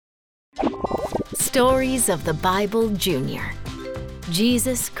Stories of the Bible Jr.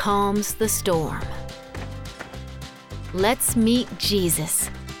 Jesus calms the storm. Let's meet Jesus.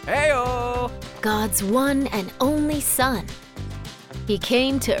 Heyo! God's one and only Son. He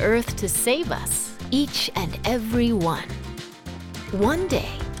came to earth to save us, each and every one. One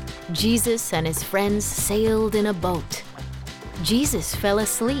day, Jesus and his friends sailed in a boat. Jesus fell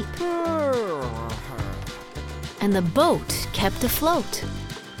asleep, and the boat kept afloat.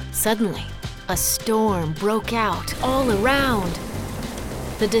 Suddenly, a storm broke out all around.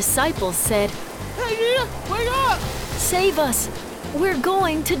 The disciples said, Hey, Jesus, wake up! "Save us! We're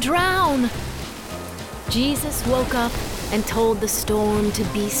going to drown!" Jesus woke up and told the storm to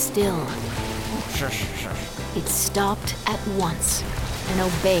be still. Shush, shush. It stopped at once and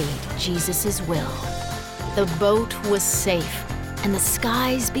obeyed Jesus' will. The boat was safe and the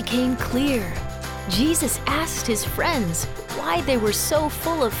skies became clear. Jesus asked his friends why they were so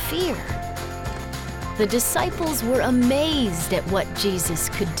full of fear. The disciples were amazed at what Jesus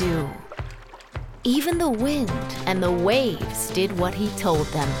could do. Even the wind and the waves did what he told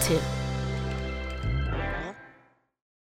them to.